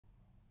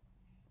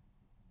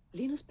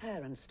Lena's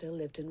parents still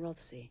lived in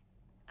Rothesay,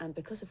 and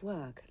because of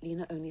work,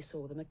 Lena only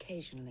saw them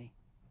occasionally.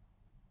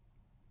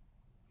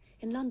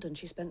 In London,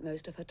 she spent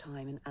most of her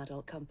time in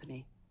adult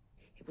company.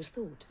 It was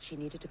thought she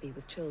needed to be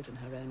with children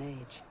her own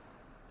age.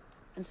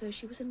 And so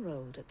she was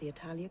enrolled at the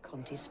Italia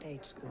Conti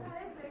Stage School.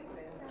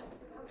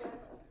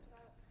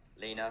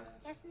 Lena?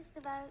 Yes,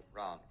 Mr. Vogt?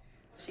 Ron.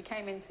 She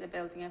came into the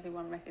building,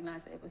 everyone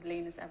recognised that it was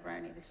Lena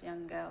Zavaroni, this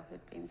young girl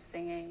who'd been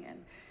singing,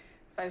 and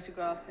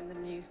photographs in the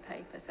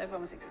newspaper, so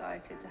everyone was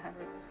excited to have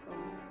her at school.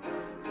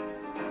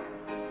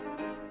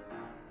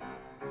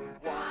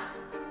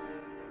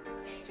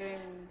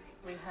 During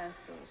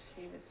rehearsals,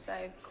 she was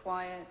so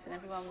quiet and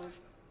everyone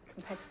was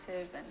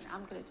competitive and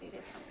I'm going to do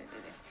this, I'm going to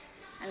do this.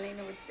 And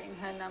Lena would sing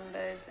her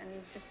numbers and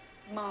just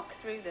mark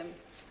through them.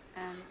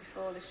 And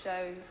before the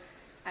show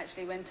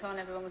actually went on,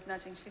 everyone was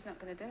nudging, she's not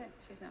going to do it,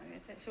 she's not going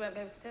to do it, she won't be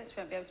able to do it, she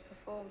won't be able to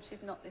perform,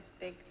 she's not this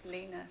big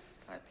Lena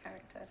type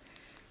character.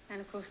 And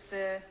of course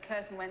the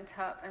curtain went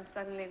up and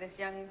suddenly this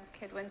young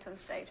kid went on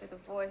stage with a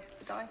voice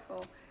to die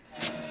for.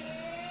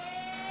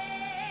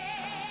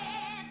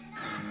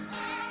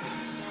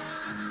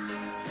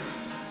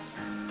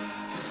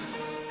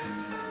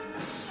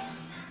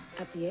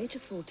 At the age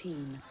of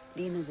 14,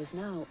 Lena was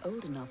now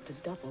old enough to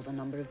double the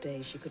number of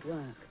days she could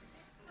work.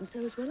 And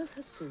so, as well as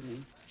her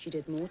schooling, she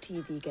did more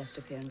TV guest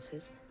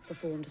appearances,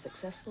 performed a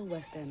successful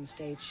West End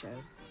stage show,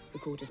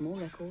 recorded more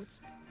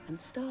records, and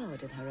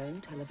starred in her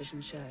own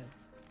television show.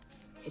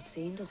 It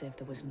seemed as if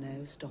there was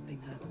no stopping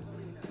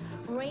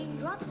her.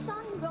 Raindrops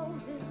on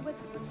roses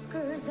with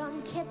whiskers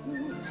on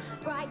kittens,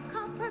 bright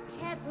copper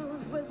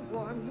kettles with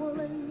warm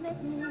woolen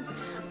mittens,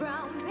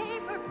 brown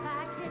paper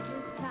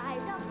packages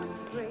tied up with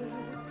strings.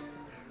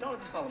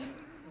 Dorothy Solomon,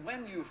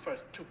 when you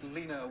first took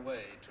Lena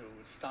away to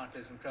start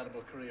this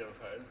incredible career of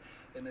hers,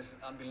 in this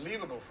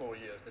unbelievable 4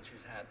 years that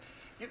she's had,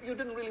 you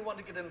didn't really want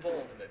to get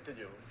involved in it, did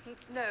you?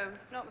 No,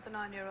 not with a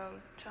 9-year-old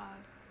child.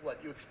 What,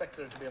 you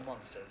expected her to be a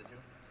monster, did you?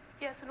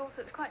 Yes, and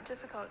also it's quite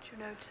difficult, you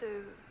know,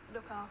 to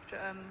look after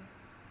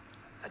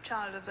a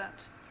child of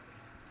that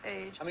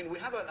age. I mean, we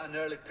have an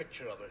early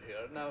picture of her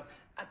here. Now,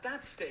 at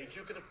that stage,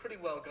 you could have pretty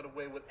well got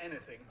away with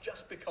anything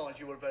just because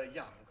you were very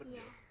young, couldn't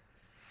you?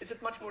 Is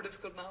it much more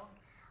difficult now?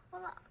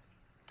 Well,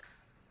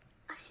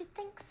 I should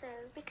think so,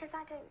 because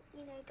I don't,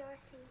 you know,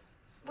 Dorothy.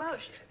 Well,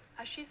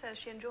 as she says,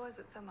 she enjoys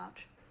it so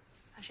much,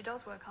 and she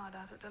does work hard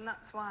at it, and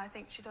that's why I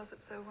think she does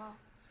it so well.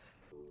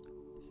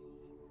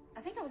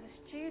 I think I was a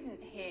student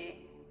here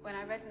when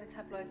I read in the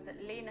tabloids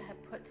that Lena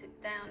had put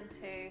it down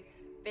to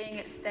being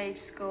at stage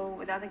school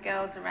with other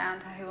girls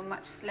around her who were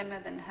much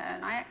slimmer than her,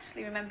 and I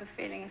actually remember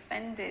feeling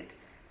offended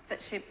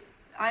that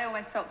I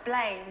almost felt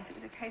blamed. It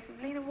was a case of,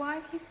 Lena, why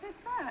have you said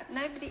that?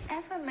 Nobody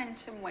ever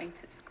mentioned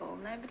weight at school.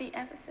 Nobody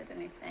ever said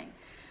anything.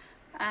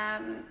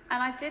 And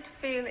I did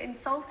feel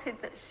insulted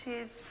that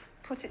she'd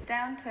put it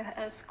down to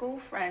her school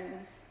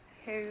friends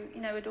who,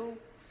 you know, had all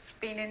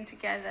been in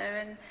together,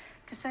 and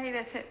to say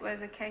that it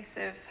was a case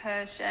of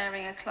her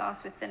sharing a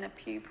class with thinner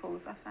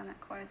pupils, I found that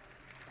quite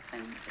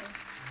offensive.